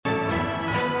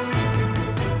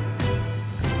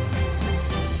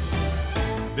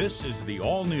This is the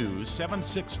all-new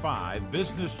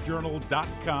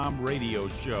 765businessjournal.com radio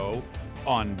show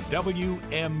on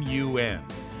WMUN,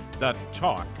 the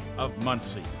talk of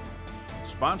Muncie.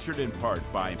 Sponsored in part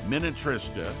by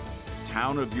Minnetrista,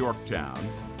 Town of Yorktown,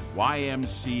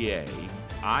 YMCA,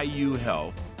 IU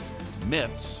Health,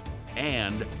 MITS,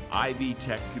 and Ivy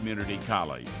Tech Community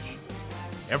College.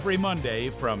 Every Monday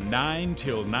from 9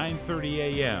 till 9:30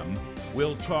 a.m.,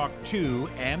 we'll talk to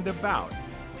and about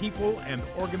people and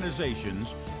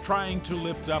organizations trying to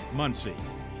lift up Muncie,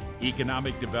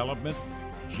 economic development,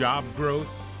 job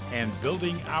growth, and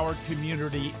building our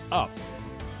community up.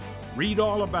 Read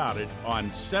all about it on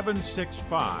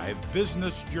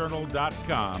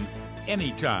 765businessjournal.com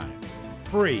anytime,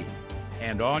 free,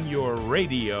 and on your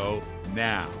radio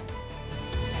now.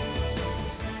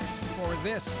 For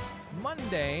this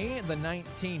Monday, the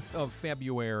 19th of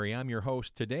February, I'm your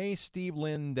host today, Steve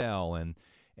Lindell, and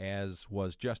as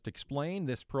was just explained,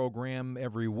 this program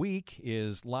every week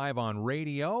is live on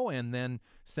radio and then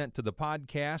sent to the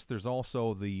podcast. There's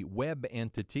also the web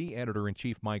entity.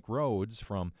 Editor-in-Chief Mike Rhodes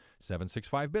from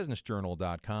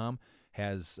 765businessjournal.com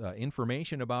has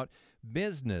information about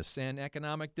business and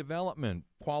economic development,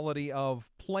 quality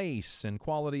of place and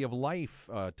quality of life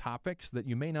topics that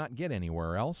you may not get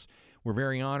anywhere else. We're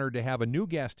very honored to have a new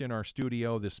guest in our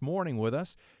studio this morning with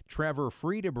us. Trevor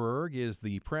Friedeberg is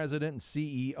the president and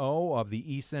CEO of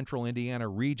the East Central Indiana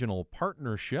Regional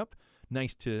Partnership.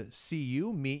 Nice to see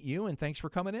you, meet you, and thanks for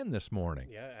coming in this morning.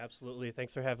 Yeah, absolutely.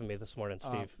 Thanks for having me this morning,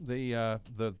 Steve. The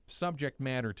subject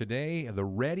matter today, the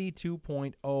Ready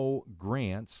 2.0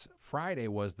 grants. Friday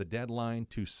was the deadline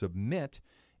to submit,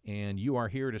 and you are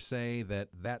here to say that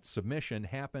that submission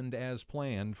happened as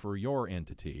planned for your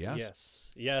entity,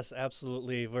 yes? Yes,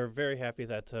 absolutely. We're very happy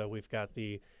that we've got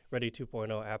the Ready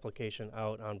 2.0 application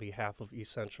out on behalf of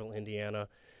East Central Indiana.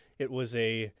 It was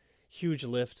a huge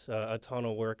lift, a ton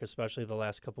of work, especially the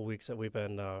last couple weeks that we've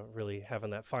been really having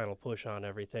that final push on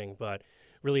everything. But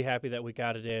really happy that we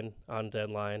got it in on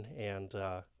deadline, and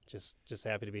just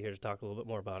happy to be here to talk a little bit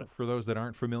more about it. For those that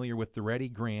aren't familiar with the Ready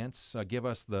grants, give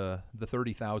us the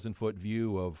 30,000-foot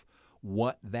view of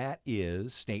what that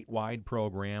is, statewide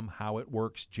program, how it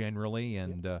works generally,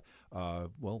 and,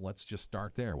 well, let's just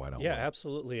start there, why don't we? Yeah,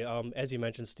 absolutely. As you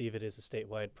mentioned, Steve, it is a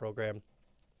statewide program.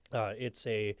 It's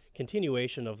a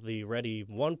continuation of the Ready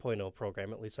 1.0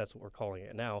 program, at least that's what we're calling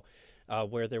it now,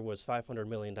 where there was $500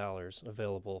 million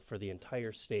available for the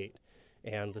entire state.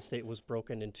 And the state was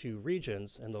broken into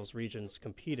regions, and those regions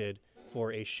competed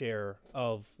for a share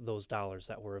of those dollars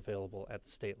that were available at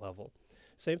the state level.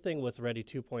 Same thing with Ready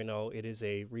 2.0. It is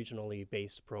a regionally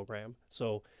based program.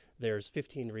 So there's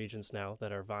 15 regions now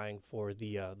that are vying for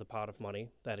the pot of money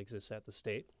that exists at the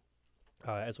state.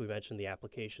 As we mentioned, the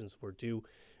applications were due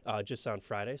just on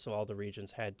Friday, so all the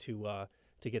regions had to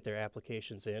get their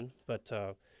applications in. But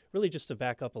really, just to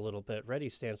back up a little bit, READY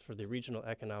stands for the Regional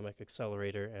Economic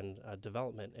Accelerator and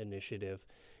Development Initiative.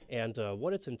 And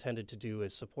what it's intended to do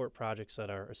is support projects that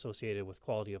are associated with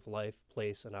quality of life,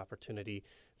 place, and opportunity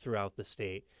throughout the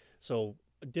state. So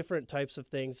different types of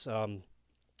things,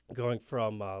 going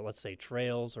from, let's say,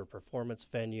 trails or performance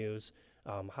venues.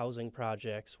 Housing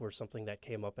projects were something that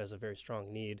came up as a very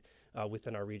strong need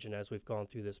within our region as we've gone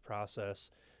through this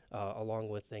process, along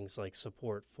with things like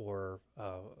support for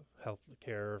health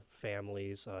care,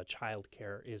 families. Child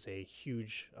care is a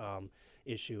huge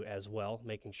issue as well,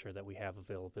 making sure that we have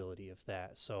availability of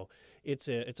that. So it's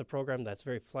a program that's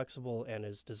very flexible and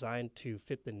is designed to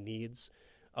fit the needs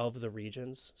of the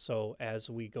regions. So as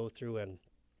we go through and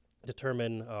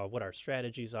determine what our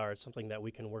strategies are, it's something that we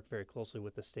can work very closely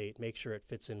with the state, make sure it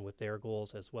fits in with their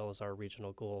goals as well as our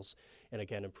regional goals, and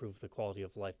again, improve the quality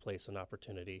of life, place, and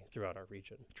opportunity throughout our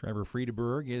region. Trevor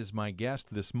Friedeberg is my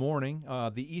guest this morning.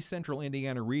 The East Central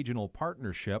Indiana Regional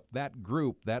Partnership, that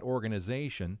group, that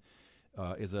organization,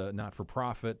 is a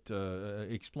not-for-profit.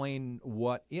 Explain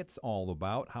what it's all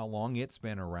about, how long it's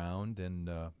been around, and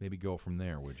maybe go from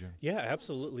there, would you? Yeah,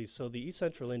 absolutely. So the East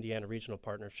Central Indiana Regional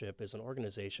Partnership is an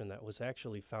organization that was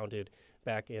actually founded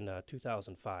back in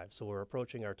 2005. So we're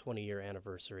approaching our 20-year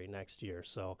anniversary next year.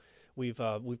 So we've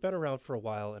been around for a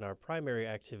while, and our primary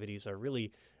activities are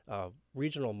really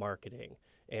regional marketing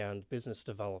and business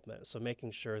development. So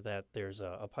making sure that there's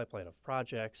a pipeline of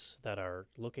projects that are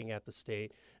looking at the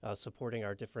state, supporting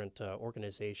our different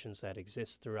organizations that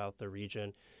exist throughout the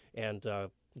region, and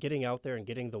getting out there and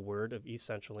getting the word of East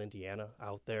Central Indiana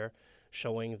out there,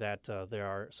 showing that there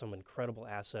are some incredible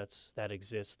assets that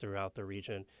exist throughout the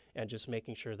region, and just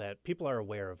making sure that people are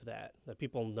aware of that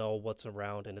people know what's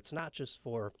around. And it's not just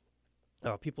for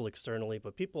people externally,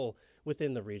 but people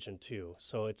within the region too.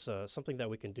 So it's something that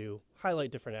we can do,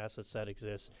 highlight different assets that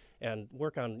exist, and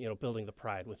work on building the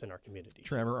pride within our community.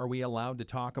 Trevor, are we allowed to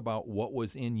talk about what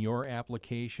was in your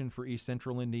application for East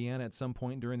Central Indiana at some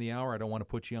point during the hour? I don't want to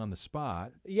put you on the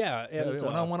spot. Yeah. And,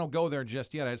 I don't want to go there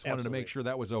just yet. I just wanted to absolutely. make sure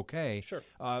that was okay. Sure.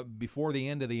 Before the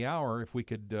end of the hour, if we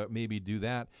could maybe do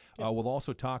that. Yeah. We'll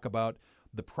also talk about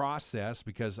the process,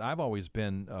 because I've always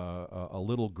been a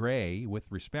little gray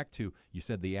with respect to, you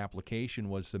said the application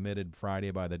was submitted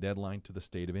Friday by the deadline to the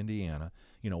state of Indiana.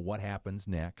 What happens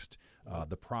next?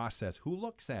 The process, who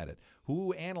looks at it?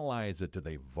 Who analyzes it? Do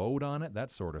they vote on it?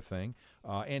 That sort of thing.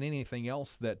 And anything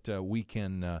else that we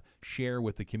can share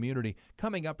with the community.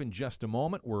 Coming up in just a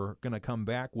moment, we're going to come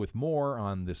back with more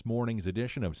on this morning's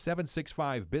edition of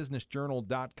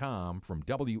 765businessjournal.com from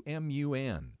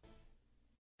WMUN.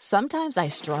 Sometimes I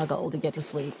struggle to get to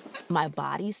sleep. My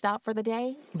body stopped for the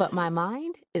day, but my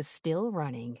mind is still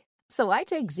running. So I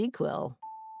take ZzzQuil.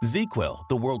 ZzzQuil,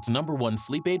 the world's #1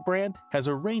 sleep aid brand, has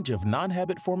a range of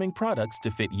non-habit-forming products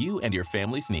to fit you and your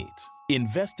family's needs.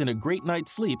 Invest in a great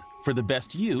night's sleep for the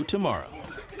best you tomorrow.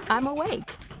 I'm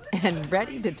awake and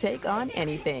ready to take on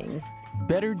anything.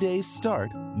 Better days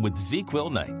start with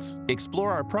ZzzQuil nights.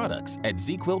 Explore our products at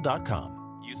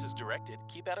ZzzQuil.com. Use as directed.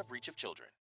 Keep out of reach of children.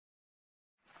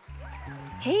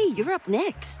 Hey, you're up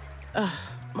next. Ugh,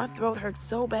 my throat hurts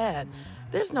so bad.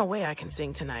 There's no way I can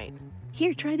sing tonight.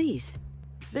 Here, try these.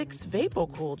 Vicks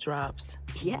VapoCool drops.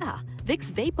 Yeah,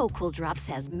 Vicks VapoCool Drops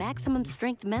has maximum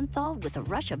strength menthol with a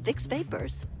rush of Vicks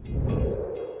vapors.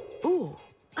 Ooh,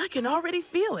 I can already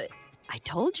feel it. I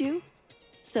told you.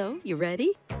 So, you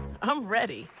ready? I'm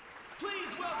ready.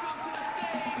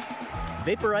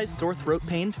 Vaporize sore throat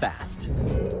pain fast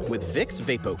with Vicks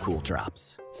VapoCool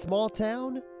Drops. Small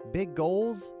town, big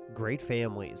goals, great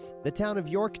families. The town of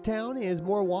Yorktown is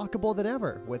more walkable than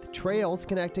ever, with trails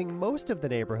connecting most of the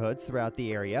neighborhoods throughout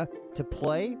the area to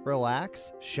play,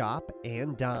 relax, shop,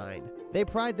 and dine. They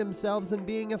pride themselves in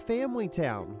being a family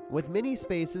town, with many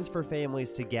spaces for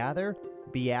families to gather,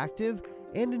 be active,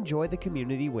 and enjoy the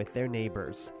community with their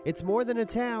neighbors. It's more than a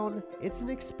town, it's an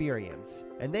experience,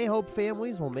 and they hope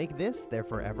families will make this their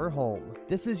forever home.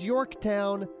 This is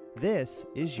Yorktown. This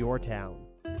is your town.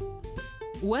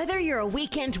 Whether you're a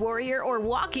weekend warrior or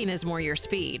walking is more your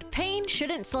speed, pain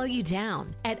shouldn't slow you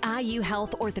down. At IU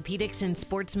Health Orthopedics and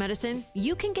Sports Medicine,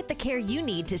 you can get the care you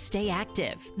need to stay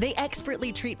active. They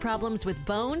expertly treat problems with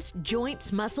bones,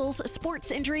 joints, muscles,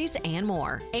 sports injuries, and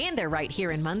more. And they're right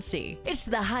here in Muncie. It's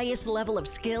the highest level of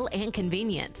skill and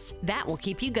convenience. That will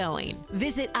keep you going.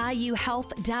 Visit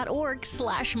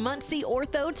iuhealth.org/Muncie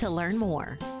Ortho to learn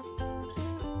more.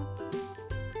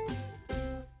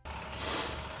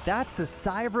 That's the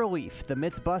sigh of relief the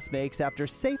MITS bus makes after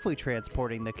safely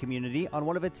transporting the community on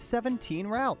one of its 17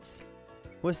 routes.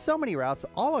 With so many routes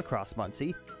all across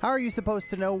Muncie, how are you supposed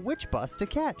to know which bus to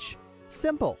catch?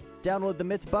 Simple. Download the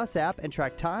MITS bus app and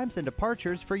track times and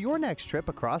departures for your next trip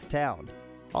across town.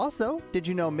 Also, did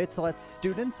you know MITS lets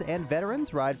students and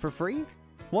veterans ride for free?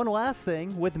 One last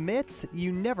thing, with MITS,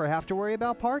 you never have to worry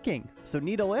about parking. So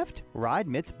need a lift? Ride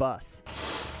MITS bus.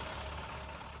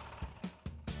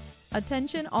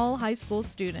 Attention all high school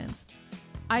students.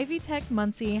 Ivy Tech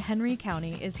Muncie Henry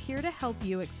County is here to help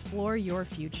you explore your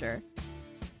future.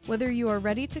 Whether you are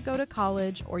ready to go to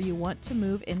college or you want to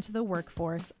move into the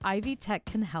workforce, Ivy Tech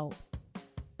can help.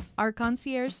 Our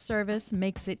concierge service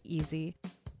makes it easy.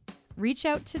 Reach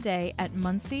out today at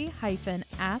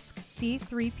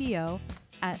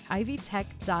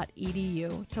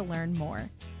muncie-askc3po@ivytech.edu to learn more.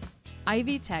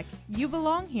 Ivy Tech, you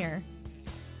belong here.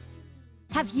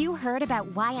 Have you heard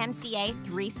about YMCA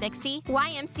 360?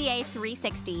 YMCA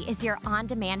 360 is your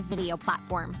on-demand video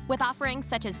platform with offerings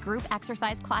such as group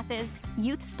exercise classes,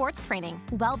 youth sports training,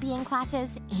 well-being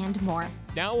classes, and more.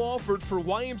 Now offered for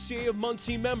YMCA of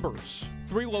Muncie members.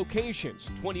 3 locations,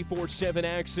 24/7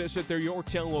 access at their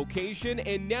Yorktown location,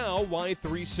 and now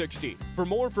Y360. For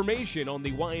more information on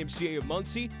the YMCA of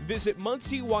Muncie, visit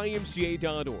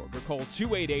muncieymca.org or call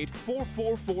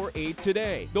 288-4448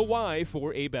 today. The Y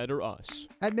for a better us.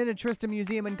 At Minnetrista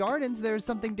Museum and Gardens, there's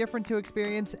something different to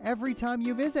experience every time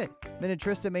you visit.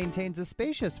 Minnetrista maintains a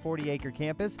spacious 40-acre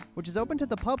campus, which is open to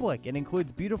the public and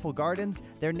includes beautiful gardens,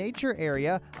 their nature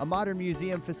area, a modern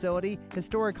museum facility,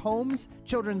 historic homes,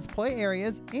 children's play areas,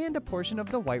 and a portion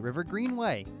of the White River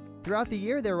Greenway. Throughout the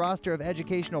year, their roster of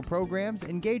educational programs,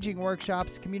 engaging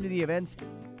workshops, community events,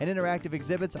 and interactive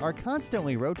exhibits are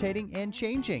constantly rotating and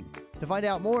changing. To find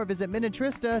out more, visit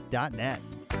minnetrista.net.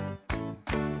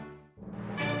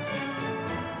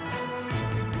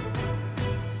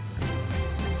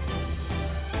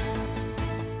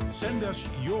 Send us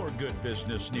your good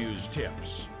business news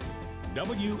tips.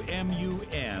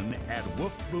 WMUN at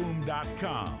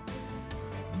woofboom.com.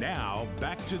 Now,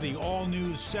 back to the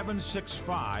all-new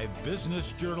 765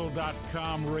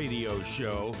 BusinessJournal.com radio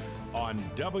show on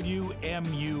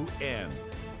WMUN,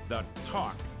 the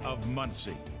talk of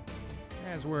Muncie.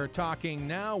 As we're talking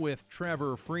now with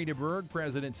Trevor Friedeberg,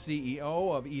 President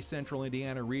CEO of East Central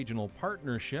Indiana Regional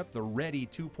Partnership, the Ready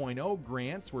 2.0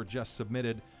 grants were just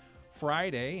submitted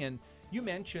Friday, and you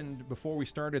mentioned before we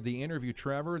started the interview,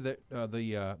 Trevor, that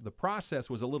the process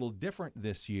was a little different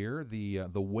this year, the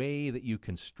way that you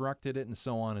constructed it and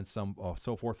so on and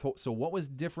so forth. So what was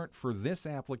different for this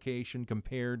application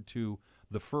compared to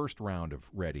the first round of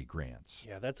Ready grants?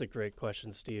 Yeah, that's a great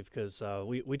question, Steve, because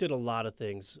we did a lot of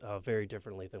things very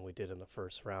differently than we did in the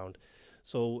first round.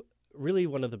 So really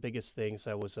one of the biggest things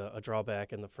that was a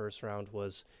drawback in the first round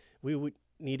was we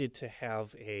needed to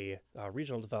have a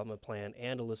regional development plan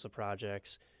and a list of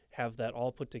projects, have that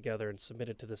all put together and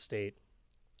submitted to the state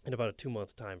in about a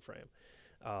 2-month time frame.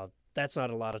 That's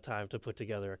not a lot of time to put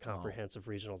together a comprehensive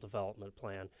regional development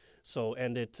plan. So,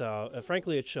 and it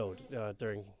frankly, it showed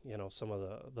during some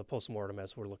of the postmortem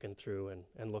as we're looking through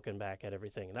and looking back at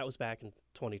everything. And that was back in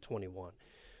 2021.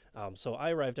 So I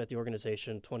arrived at the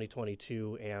organization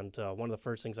 2022, and one of the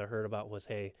first things I heard about was,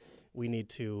 hey, we need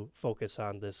to focus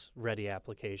on this Ready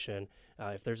application.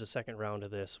 If there's a second round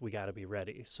of this, we got to be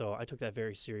ready. So I took that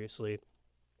very seriously.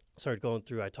 Started going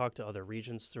through. I talked to other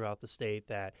regions throughout the state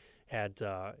that had,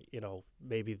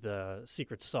 maybe the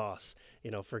secret sauce,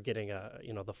 for getting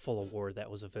the full award that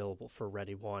was available for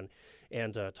Ready 1,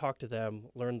 and talked to them,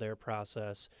 learned their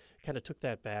process, kind of took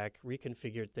that back,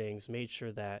 reconfigured things, made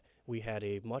sure that we had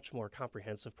a much more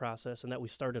comprehensive process, and that we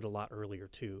started a lot earlier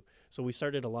too. So we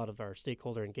started a lot of our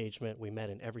stakeholder engagement. We met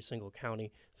in every single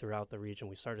county throughout the region.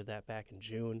 We started that back in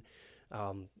June.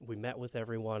 We met with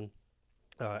everyone.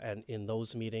 And in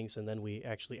those meetings, and then we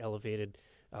actually elevated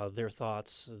their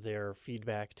thoughts, their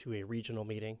feedback to a regional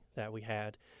meeting that we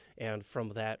had. And from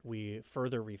that, we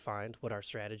further refined what our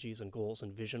strategies and goals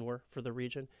and vision were for the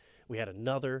region. We had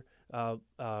another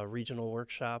regional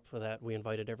workshop that we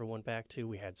invited everyone back to.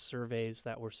 We had surveys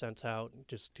that were sent out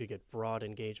just to get broad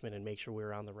engagement and make sure we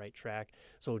were on the right track.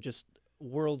 So just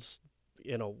worlds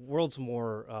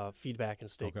more feedback and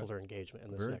stakeholder engagement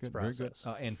in this next process.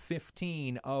 Very good. And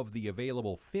 15 of the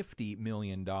available $50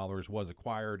 million was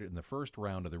acquired in the first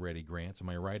round of the Ready grants. Am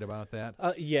I right about that?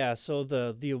 Yeah, so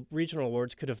the regional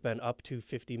awards could have been up to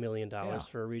 $50 million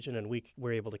for a region, and we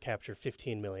were able to capture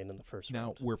 $15 million in the first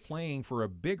round. Now, we're playing for a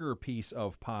bigger piece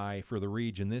of pie for the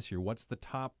region this year. What's the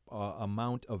top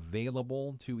amount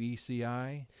available to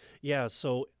ECI? Yeah,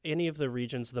 so any of the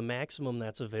regions, the maximum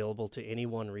that's available to any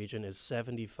one region is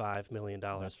 $75 million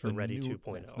for Ready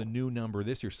 2.0. That's the new number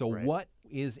this year. So what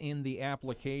is in the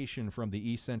application from the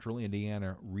East Central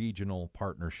Indiana Regional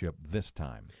Partnership this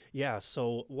time? Yeah,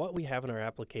 so what we have in our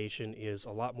application is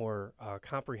a lot more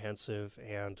comprehensive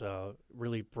and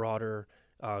really broader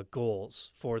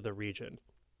goals for the region.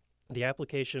 The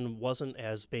application wasn't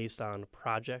as based on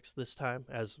projects this time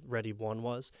as Ready 1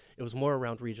 was. It was more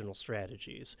around regional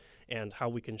strategies and how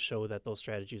we can show that those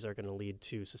strategies are going to lead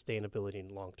to sustainability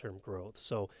and long-term growth.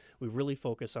 So we really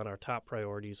focus on our top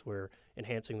priorities. We're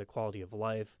enhancing the quality of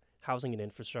life, housing and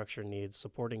infrastructure needs,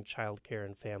 supporting child care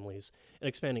and families, and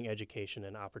expanding education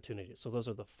and opportunities. So those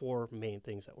are the 4 main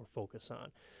things that we're focused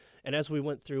on. And as we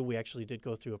went through, we actually did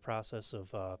go through a process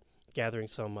of gathering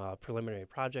some preliminary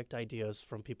project ideas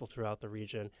from people throughout the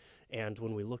region. And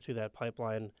when we look through that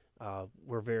pipeline,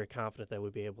 we're very confident that we'll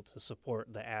be able to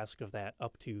support the ask of that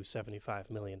up to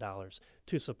 $75 million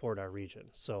to support our region.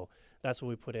 So that's what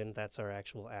we put in. That's our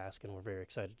actual ask, and we're very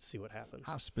excited to see what happens.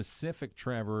 How specific,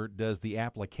 Trevor, does the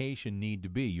application need to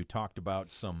be? You talked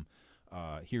about some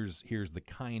here's the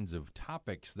kinds of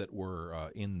topics that were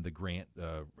in the grant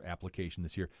application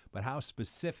this year. But how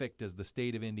specific does the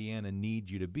state of Indiana need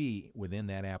you to be within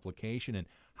that application? And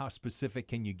how specific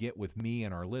can you get with me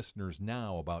and our listeners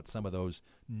now about some of those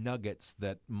nuggets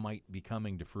that might be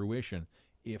coming to fruition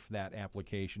if that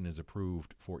application is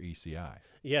approved for ECI?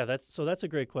 Yeah, that's a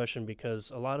great question,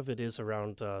 because a lot of it is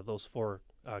around those 4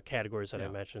 categories that I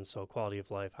mentioned. So quality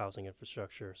of life, housing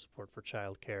infrastructure, support for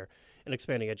child care, and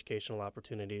expanding educational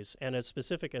opportunities. And as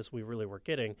specific as we really were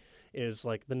getting is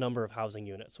like the number of housing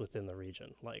units within the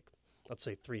region, like let's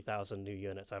say 3,000 new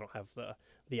units. I don't have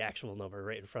the actual number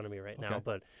right in front of me right now,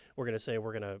 but we're going to say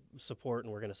we're going to support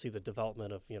and we're going to see the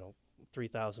development of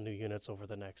 3,000 new units over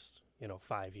the next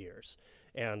 5 years.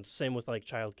 And same with like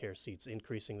child care seats,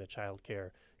 increasing the child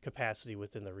care capacity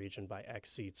within the region by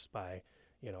X seats by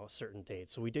a certain date.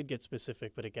 So we did get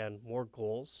specific, but again, more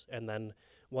goals. And then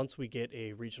once we get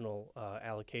a regional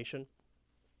allocation,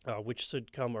 which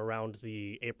should come around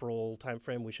the April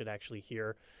timeframe, we should actually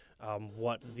hear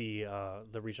what the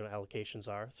regional allocations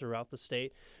are throughout the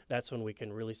state. That's when we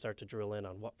can really start to drill in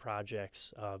on what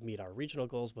projects meet our regional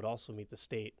goals, but also meet the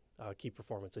state key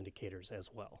performance indicators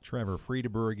as well. Trevor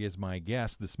Friedeberg is my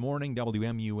guest this morning.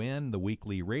 WMUN, the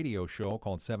weekly radio show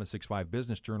called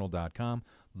 765businessjournal.com.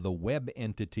 The web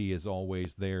entity is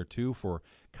always there, too, for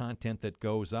content that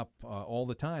goes up all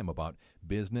the time about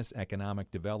business,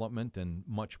 economic development, and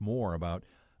much more about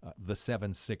the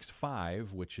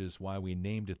 765, which is why we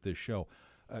named it this show.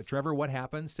 Trevor, what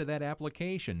happens to that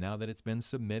application now that it's been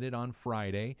submitted on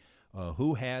Friday?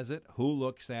 Who has it? Who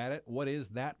looks at it? What is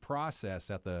that process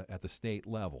at the state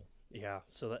level? Yeah,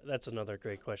 so that's another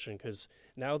great question, because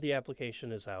now the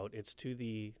application is out. It's to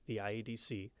the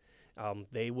IEDC.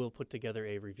 They will put together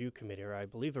a review committee, or I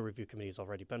believe a review committee has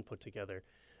already been put together.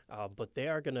 But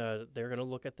they're gonna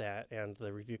look at that, and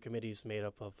the review committee is made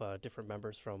up of different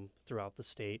members from throughout the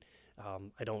state.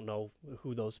 I don't know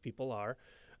who those people are,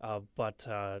 but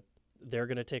they're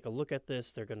going to take a look at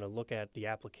this. They're going to look at the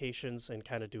applications and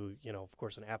kind of do, of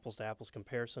course, an apples-to-apples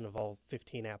comparison of all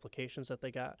 15 applications that they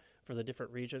got for the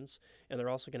different regions. And they're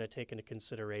also going to take into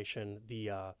consideration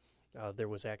there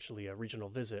was actually a regional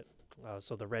visit.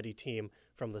 So the READY team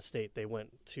from the state, they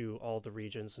went to all the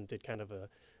regions and did kind of a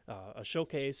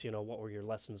showcase. What were your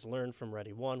lessons learned from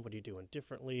READY 1? What are you doing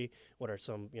differently? What are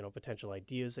some potential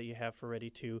ideas that you have for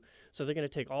READY 2? So they're going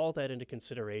to take all that into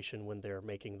consideration when they're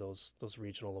making those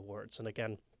regional awards. And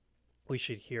again, we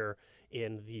should hear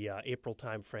in the April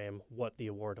timeframe what the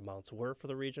award amounts were for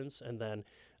the regions, and then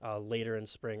later in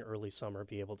spring, early summer,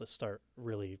 be able to start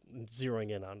really zeroing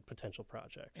in on potential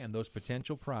projects. And those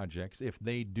potential projects, if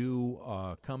they do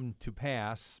come to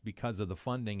pass because of the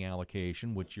funding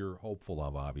allocation, which you're hopeful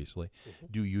of, obviously,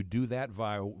 do you do that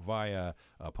via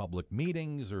public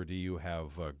meetings, or do you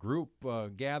have group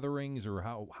gatherings, or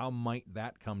how might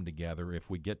that come together if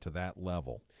we get to that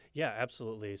level? Yeah,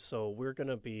 absolutely. So we're going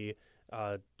to be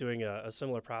doing a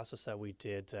similar process that we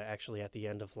did actually at the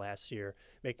end of last year,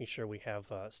 making sure we have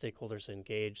stakeholders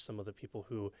engaged, some of the people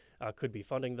who could be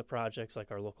funding the projects,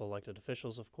 like our local elected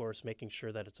officials, of course, making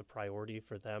sure that it's a priority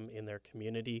for them in their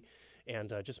community,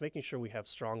 and just making sure we have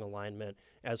strong alignment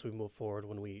as we move forward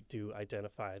when we do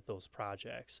identify those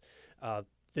projects.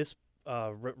 This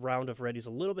round of READY is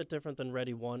a little bit different than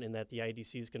READY 1 in that the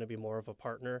IDC is going to be more of a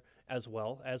partner as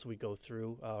well as we go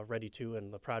through READY 2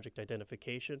 and the project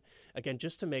identification. Again,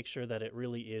 just to make sure that it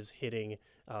really is hitting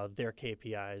their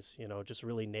KPIs, just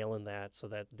really nailing that so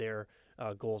that their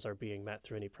goals are being met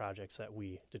through any projects that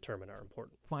we determine are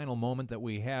important. Final moment that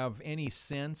we have, any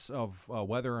sense of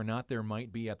whether or not there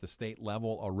might be at the state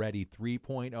level a READY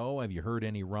 3.0? Have you heard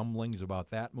any rumblings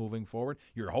about that moving forward?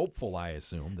 You're hopeful, I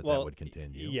assume, that would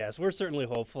continue. Yes, we're certainly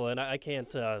hopeful, and I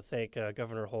can't thank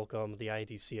Governor Holcomb, the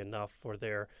IDC, enough for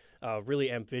their really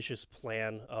ambitious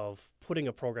plan of putting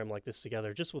a program like this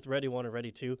together. Just with READY 1 and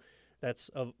READY 2,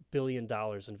 that's $1 billion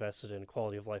invested in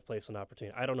quality of life, place, and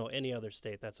opportunity. I don't know any other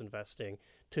state that's investing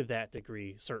to that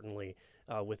degree, certainly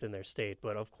within their state.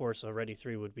 But of course, a READY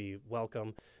 3 would be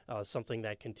welcome, something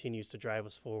that continues to drive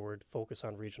us forward, focus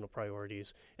on regional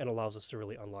priorities, and allows us to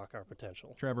really unlock our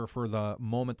potential. Trevor, for the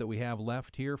moment that we have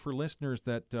left here, for listeners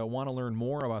that want to learn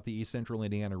more about the East Central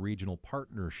Indiana Regional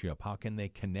Partnership, how can they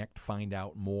connect, find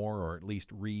out more, or at least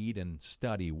read and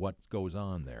study what goes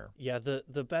on there? Yeah,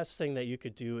 the best thing that you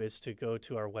could do is to go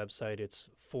to our website. It's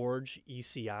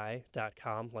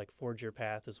forgeeci.com. Like Forge Your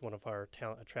Path is one of our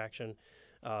talent attraction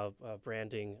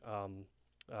branding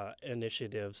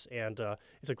initiatives, and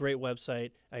it's a great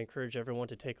website. I encourage everyone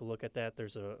to take a look at that.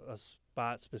 There's a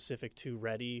spot specific to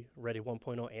READY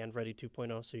 1.0 and READY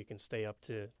 2.0, so you can stay up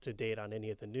to date on any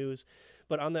of the news.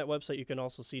 But on that website, you can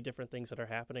also see different things that are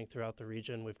happening throughout the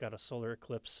region. We've got a solar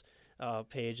eclipse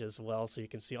page as well, so you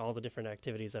can see all the different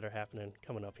activities that are happening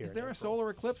coming up here. Is there a solar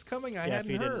eclipse coming? I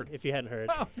hadn't heard. If you hadn't heard.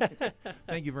 Oh.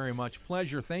 Thank you very much.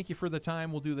 Pleasure. Thank you for the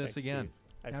time. We'll do this again. Steve.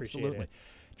 I appreciate Absolutely. it.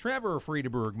 Trevor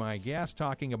Friedeberg, my guest,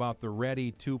 talking about the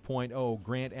READY 2.0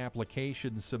 grant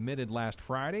application submitted last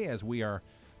Friday, as we are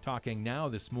talking now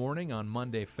this morning on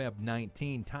Monday, Feb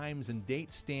 19. Times and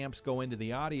date stamps go into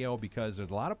the audio because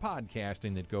there's a lot of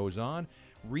podcasting that goes on.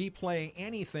 Replay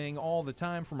anything all the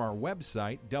time from our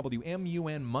website,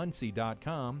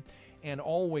 WMUNmuncie.com. And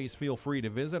always feel free to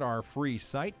visit our free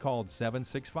site called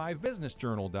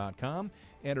 765businessjournal.com.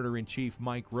 Editor-in-Chief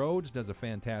Mike Rhodes does a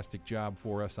fantastic job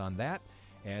for us on that.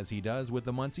 as he does with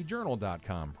the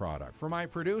MuncieJournal.com product. For my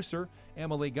producer,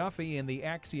 Emily Guffey in the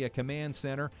Axia Command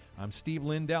Center, I'm Steve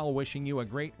Lindell wishing you a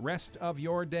great rest of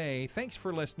your day. Thanks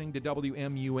for listening to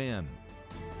WMUN.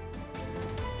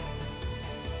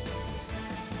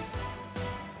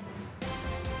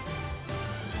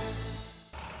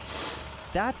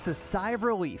 That's the sigh of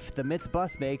relief the MITS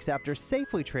bus makes after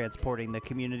safely transporting the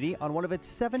community on one of its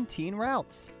 17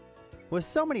 routes. With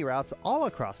so many routes all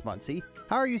across Muncie,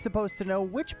 how are you supposed to know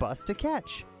which bus to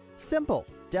catch? Simple.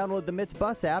 Download the MITS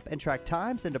bus app and track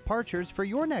times and departures for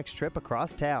your next trip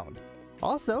across town.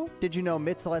 Also, did you know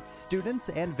MITS lets students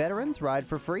and veterans ride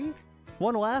for free?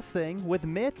 One last thing, with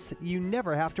MITS, you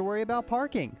never have to worry about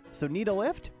parking. So need a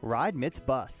lift? Ride MITS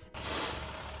bus.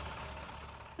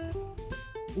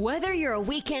 Whether you're a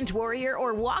weekend warrior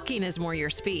or walking is more your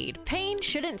speed, pain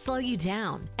shouldn't slow you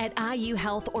down. At IU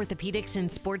Health Orthopedics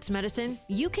and Sports Medicine,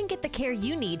 you can get the care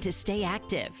you need to stay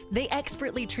active. They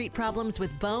expertly treat problems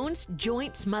with bones,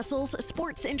 joints, muscles,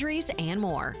 sports injuries, and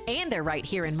more. And they're right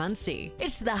here in Muncie.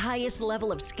 It's the highest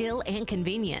level of skill and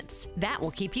convenience. That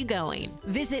will keep you going.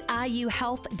 Visit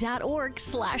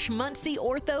iuhealth.org/Muncie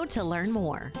Ortho to learn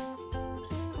more.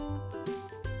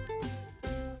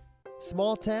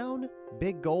 Small town,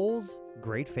 big goals,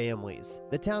 great families.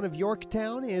 The town of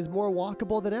Yorktown is more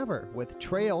walkable than ever, with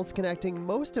trails connecting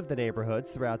most of the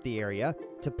neighborhoods throughout the area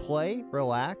to play,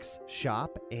 relax,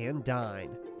 shop, and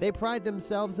dine. They pride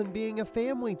themselves in being a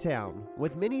family town,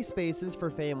 with many spaces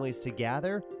for families to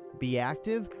gather, be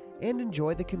active, and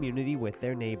enjoy the community with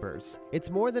their neighbors. It's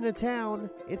more than a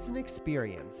town, it's an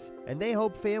experience, and they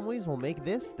hope families will make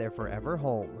this their forever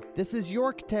home. This is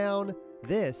Yorktown.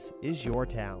 This is your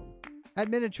town. At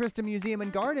Minnetrista Museum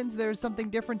and Gardens, there's something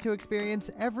different to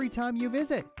experience every time you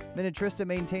visit. Minnetrista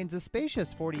maintains a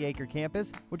spacious 40-acre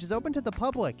campus, which is open to the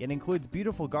public and includes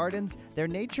beautiful gardens, their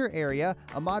nature area,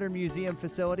 a modern museum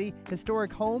facility,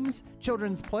 historic homes,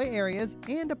 children's play areas,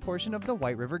 and a portion of the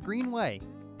White River Greenway.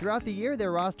 Throughout the year,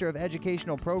 their roster of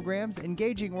educational programs,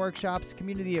 engaging workshops,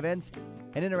 community events,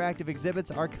 and interactive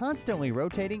exhibits are constantly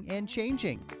rotating and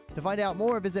changing. To find out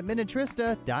more, visit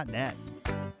minnetrista.net.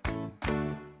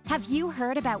 Have you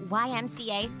heard about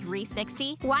YMCA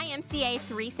 360? YMCA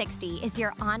 360 is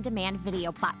your on-demand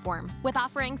video platform with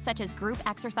offerings such as group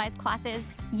exercise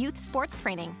classes, youth sports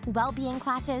training, well-being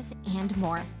classes, and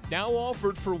more. Now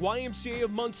offered for YMCA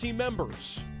of Muncie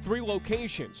members. 3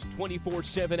 locations,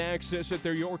 24/7 access at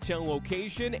their Yorktown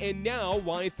location, and now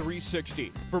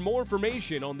Y360. For more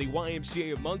information on the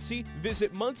YMCA of Muncie,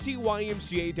 visit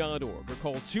muncieymca.org or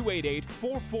call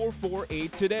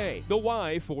 288-4448 today. The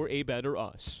Y for a better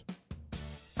us.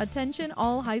 Attention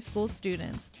all high school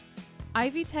students.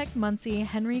 Ivy Tech Muncie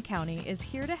Henry County is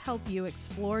here to help you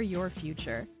explore your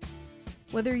future.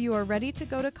 Whether you are ready to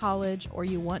go to college or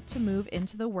you want to move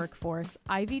into the workforce,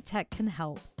 Ivy Tech can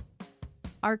help.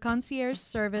 Our concierge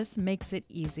service makes it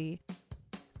easy.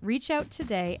 Reach out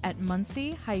today at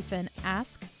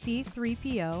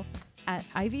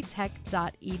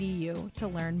muncie-askc3po@ivytech.edu to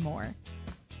learn more.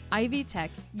 Ivy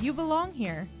Tech, you belong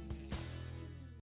here.